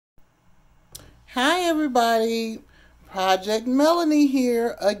Hi everybody, Project Melanie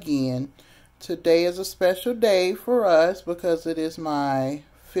here again. Today is a special day for us because it is my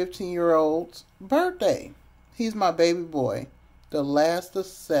 15-year-old's birthday. He's my baby boy, the last of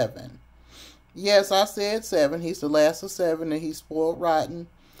seven. Yes, I said seven. He's the last of seven and he's spoiled rotten.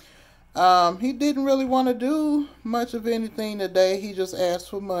 He didn't really want to do much of anything today. He just asked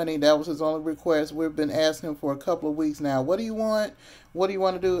for money. That was his only request. We've been asking him for a couple of weeks now. What do you want? What do you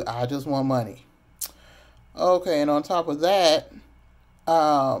want to do? I just want money. Okay, and on top of that,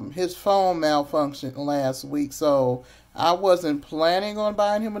 his phone malfunctioned last week, so I wasn't planning on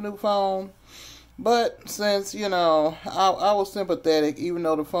buying him a new phone. But since, I was sympathetic, even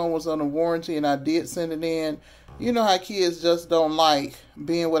though the phone was under warranty and I did send it in. You know how kids just don't like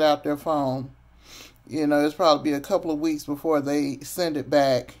being without their phone. It's probably be a couple of weeks before they send it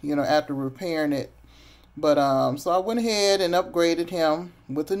back, after repairing it. But so I went ahead and upgraded him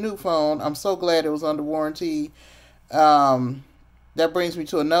with a new phone. I'm so glad it was under warranty. That brings me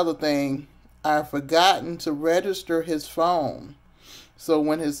to another thing. I've forgotten to register his phone. So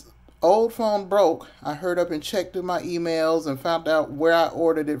when his old phone broke, I hurried up and checked through my emails and found out where I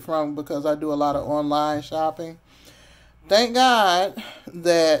ordered it from because I do a lot of online shopping. Thank God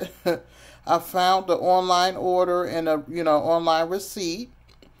that I found the online order and a online receipt,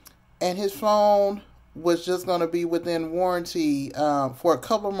 and his phone was just going to be within warranty for a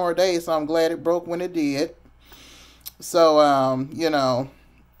couple more days, so I'm glad it broke when it did. So,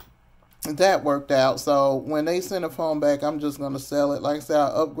 that worked out. So when they send a phone back, I'm just going to sell it. Like I said,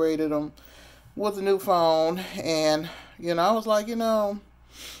 I upgraded them with a new phone, and, I was like, I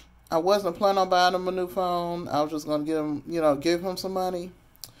wasn't planning on buying him a new phone. I was just going to give him some money.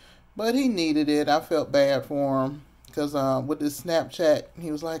 But he needed it. I felt bad for him. Because with his Snapchat, he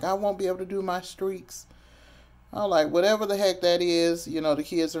was like, I won't be able to do my streaks. I was like, whatever the heck that is, the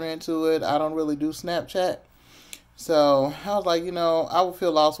kids are into it. I don't really do Snapchat. So I was like, I would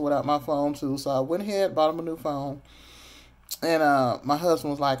feel lost without my phone too. So I went ahead, bought him a new phone. And my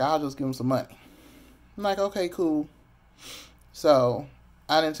husband was like, I'll just give him some money. I'm like, okay, cool. So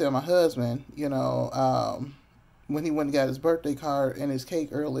I didn't tell my husband, when he went and got his birthday card and his cake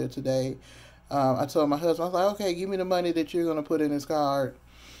earlier today. I told my husband, I was like, okay, give me the money that you're going to put in his card.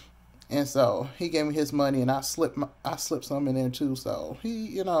 And so he gave me his money, and I slipped some in there too. So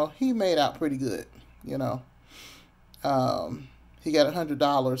he made out pretty good, He got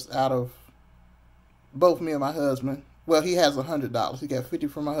 $100 out of both me and my husband. Well, he has $100. He got 50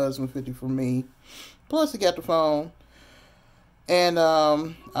 from my husband, 50 from me. Plus he got the phone. And,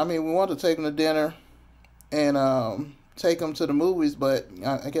 we wanted to take him to dinner and, take him to the movies, but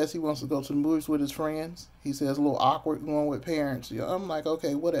I guess he wants to go to the movies with his friends. He says a little awkward going with parents. I'm like,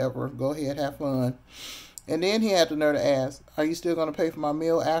 okay, whatever. Go ahead, have fun. And then he had the nerve to ask, are you still going to pay for my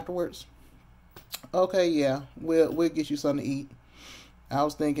meal afterwards? Okay, yeah, we'll get you something to eat. I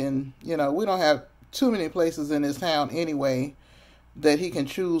was thinking, we don't have too many places in this town anyway that he can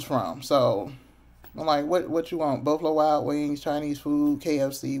choose from. So I'm like, what you want? Buffalo Wild Wings, Chinese food,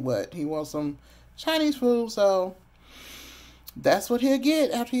 KFC, what? He wants some Chinese food, so that's what he'll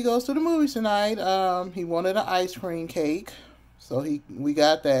get after he goes to the movies tonight. He wanted an ice cream cake, so we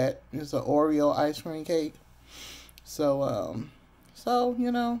got that. It's an Oreo ice cream cake. So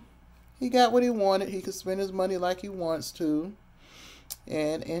he got what he wanted. He could spend his money like he wants to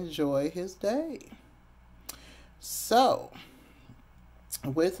and enjoy his day. So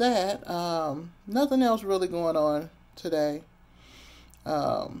with that, nothing else really going on today.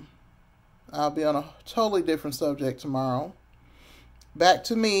 I'll be on a totally different subject tomorrow. Back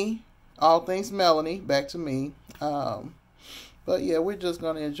to me, all things Melanie, back to me. But yeah, we're just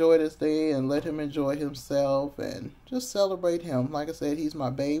going to enjoy this day and let him enjoy himself and just celebrate him. Like I said, he's my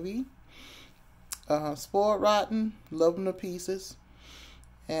baby. Spoiled rotten, love him to pieces.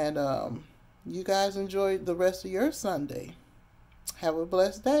 And you guys enjoy the rest of your Sunday. Have a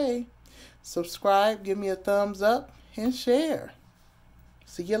blessed day. Subscribe, give me a thumbs up, and share.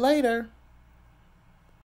 See you later.